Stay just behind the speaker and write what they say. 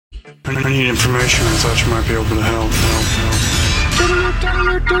I need information. I thought you might be able to help.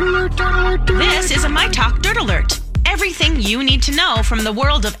 This is a My Talk Dirt Alert. Everything you need to know from the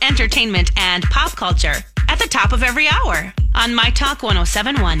world of entertainment and pop culture at the top of every hour on My Talk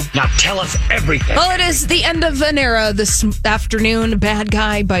 107.1. Now tell us everything. Well, it is the end of an era this afternoon. Bad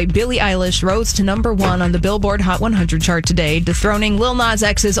Guy by Billie Eilish rose to number 1 on the Billboard Hot 100 chart today, dethroning Lil Nas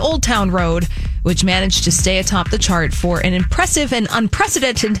X's Old Town Road, which managed to stay atop the chart for an impressive and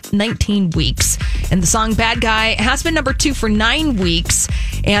unprecedented 19 weeks. And the song Bad Guy has been number 2 for 9 weeks,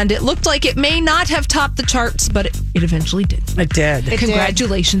 and it looked like it may not have topped the charts, but it eventually did. It did.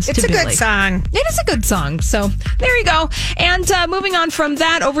 Congratulations to Billie. It's a good song. It is a good song. So there you go. And moving on from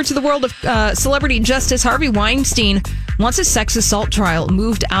that over to the world of celebrity justice, Harvey Weinstein wants his sex assault trial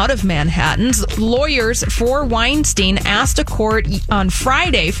moved out of Manhattan. Lawyers for Weinstein asked a court on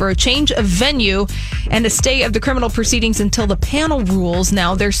Friday for a change of venue and a stay of the criminal proceedings until the panel rules.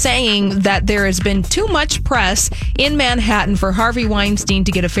 Now, they're saying that there has been too much press in Manhattan for Harvey Weinstein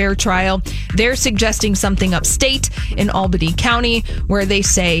to get a fair trial. They're suggesting something upstate in Albany County, where they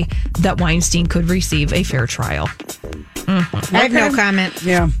say that Weinstein could receive a fair trial. I have no comment.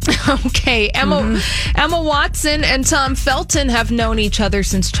 Yeah. Okay. Emma Watson and Tom Felton have known each other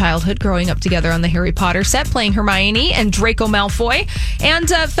since childhood, growing up together on the Harry Potter set, playing Hermione and Draco Malfoy. And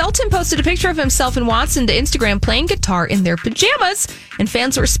Felton posted a picture of himself and Watson to Instagram playing guitar in their pajamas, and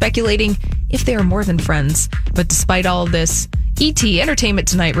fans were speculating if they are more than friends. But despite all of this, E.T. Entertainment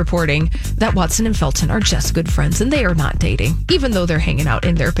Tonight reporting that Watson and Felton are just good friends and they are not dating, even though they're hanging out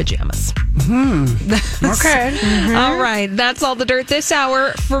in their pajamas. Okay. All right. That's all the dirt this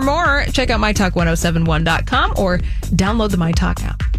hour. For more, check out mytalk1071.com or download the MyTalk app.